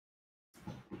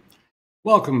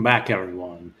Welcome back,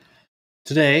 everyone.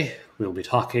 Today, we'll be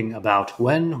talking about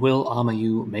when will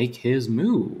Amayu make his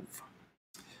move.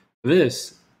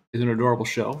 This is an adorable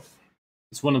show.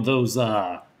 It's one of those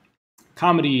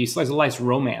comedy, slice of life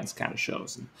romance kind of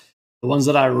shows. The ones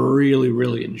that I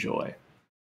really enjoy.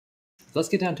 So let's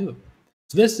get down to it.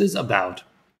 So this is about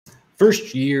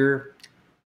first year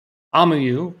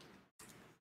Amayu,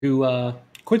 who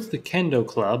quits the kendo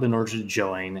club in order to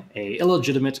join a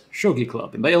illegitimate shogi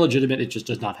club. And by illegitimate, it just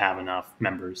does not have enough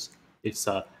members. It's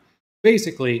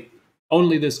basically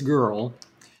only this girl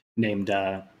named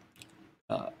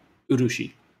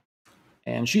Urushi.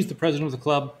 And she's the president of the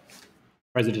club.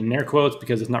 President in air quotes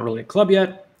because it's not really a club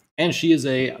yet. And she is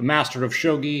a master of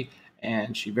shogi,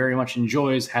 and she very much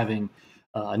enjoys having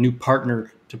a new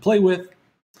partner to play with.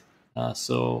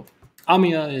 So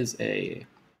Amiya is a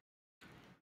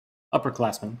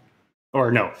upperclassman.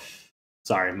 Or no,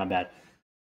 sorry, my bad.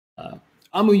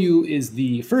 Amuyu is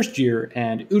the first year,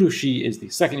 and Urushi is the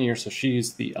second year, so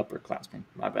she's the upperclassman.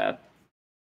 My bad.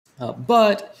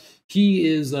 But he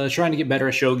is trying to get better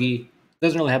at shogi.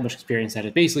 Doesn't really have much experience at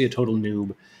it. Basically, a total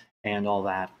noob and all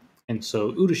that. And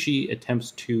so Urushi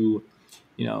attempts to,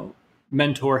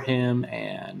 mentor him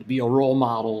and be a role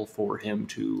model for him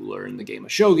to learn the game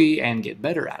of shogi and get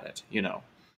better at it.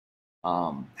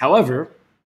 However,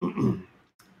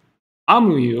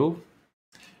 Amuyu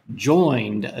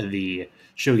joined the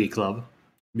shogi club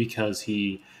because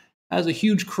he has a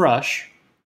huge crush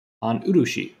on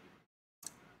Urushi.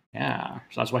 Yeah,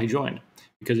 so that's why he joined.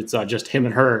 Because it's just him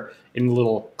and her in the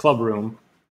little club room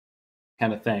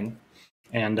kind of thing.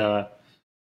 And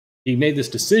he made this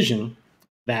decision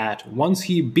that once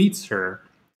he beats her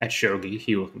at shogi,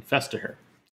 he will confess to her.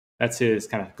 That's his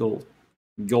kind of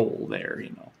goal there,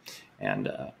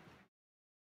 And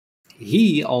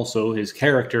he also, his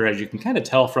character, as you can kind of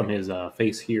tell from his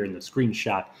face here in the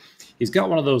screenshot, he's got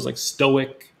one of those like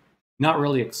stoic, not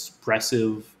really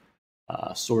expressive,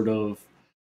 sort of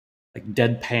like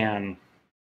deadpan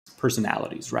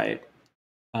personalities, right?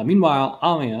 Meanwhile,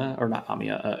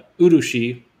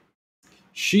 Urushi,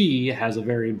 she has a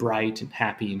very bright and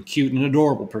happy and cute and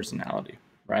adorable personality,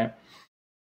 right?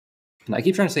 And I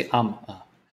keep trying to say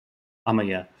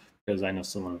Amaya because I know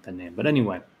someone with that name. But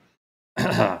anyway,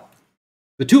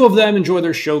 the two of them enjoy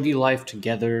their shogi life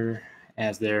together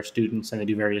as their students, and they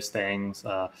do various things.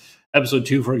 Episode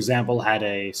 2, for example, had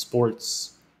a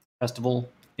sports festival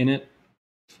in it.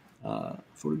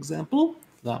 For example,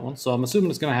 that one. So I'm assuming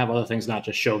it's going to have other things, not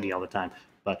just shogi all the time.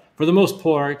 But for the most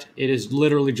part, it is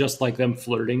literally just like them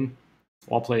flirting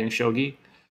while playing shogi,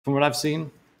 from what I've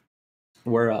seen.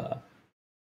 Where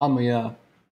Ayumu,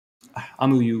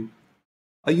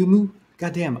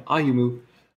 goddamn Ayumu,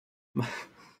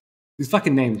 these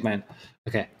fucking names, man.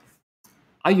 Okay,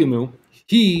 Ayumu,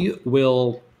 he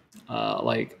will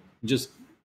just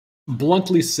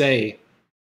bluntly say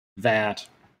that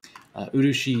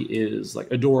Urushi is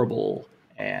like adorable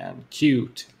and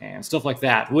cute and stuff like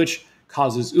that, which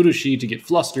causes Urushi to get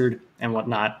flustered and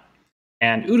whatnot.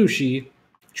 And Urushi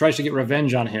tries to get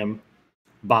revenge on him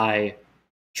by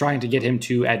trying to get him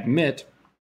to admit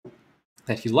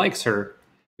that he likes her,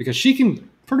 because she can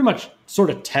pretty much sort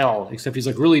of tell, except he's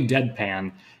like really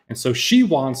deadpan. And so she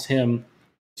wants him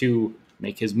to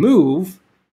make his move,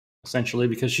 essentially,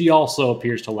 because she also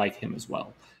appears to like him as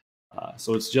well.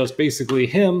 So it's just basically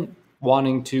him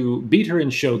wanting to beat her in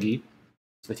shogi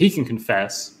so that he can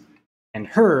confess, and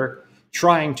her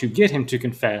trying to get him to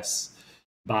confess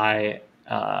by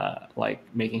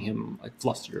making him like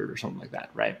flustered or something like that,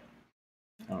 right?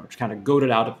 Or just kind of goaded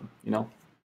out of him,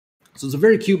 So it's a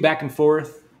very cute back and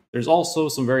forth. There's also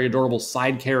some very adorable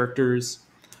side characters,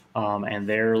 and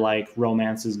their like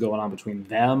romances going on between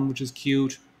them, which is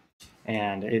cute.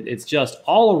 And it's just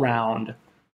all around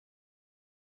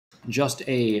just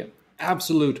a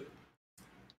absolute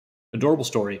adorable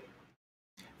story.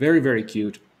 Very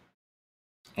cute.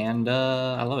 And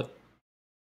I love it.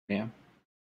 Yeah.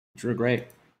 It's real great.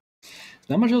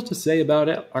 Not much else to say about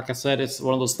it. Like I said, it's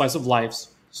one of those slice of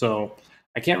lives. So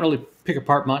I can't really pick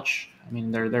apart much. I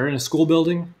mean, they're in a school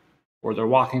building, or they're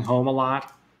walking home a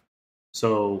lot.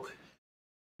 So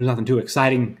there's nothing too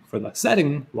exciting for the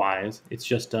setting wise. It's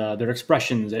just their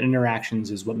expressions and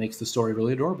interactions is what makes the story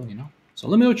really adorable, So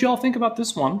let me know what you all think about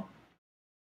this one,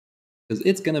 because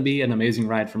it's going to be an amazing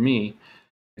ride for me.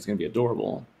 It's going to be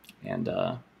adorable. And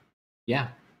yeah,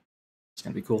 it's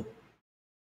going to be cool.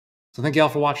 So thank you all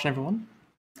for watching, everyone.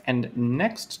 And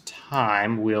next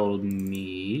time we'll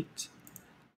meet,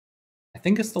 I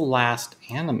think it's the last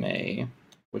anime,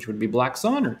 which would be Black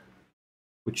Summoner,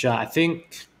 which I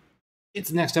think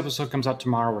its next episode comes out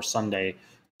tomorrow or Sunday.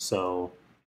 So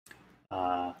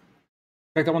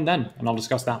Check that one then, and I'll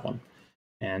discuss that one.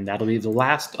 And that'll be the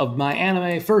last of my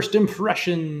anime first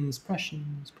impressions.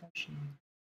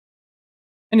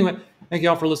 Anyway, thank you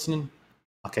all for listening.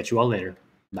 I'll catch you all later.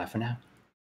 Bye for now.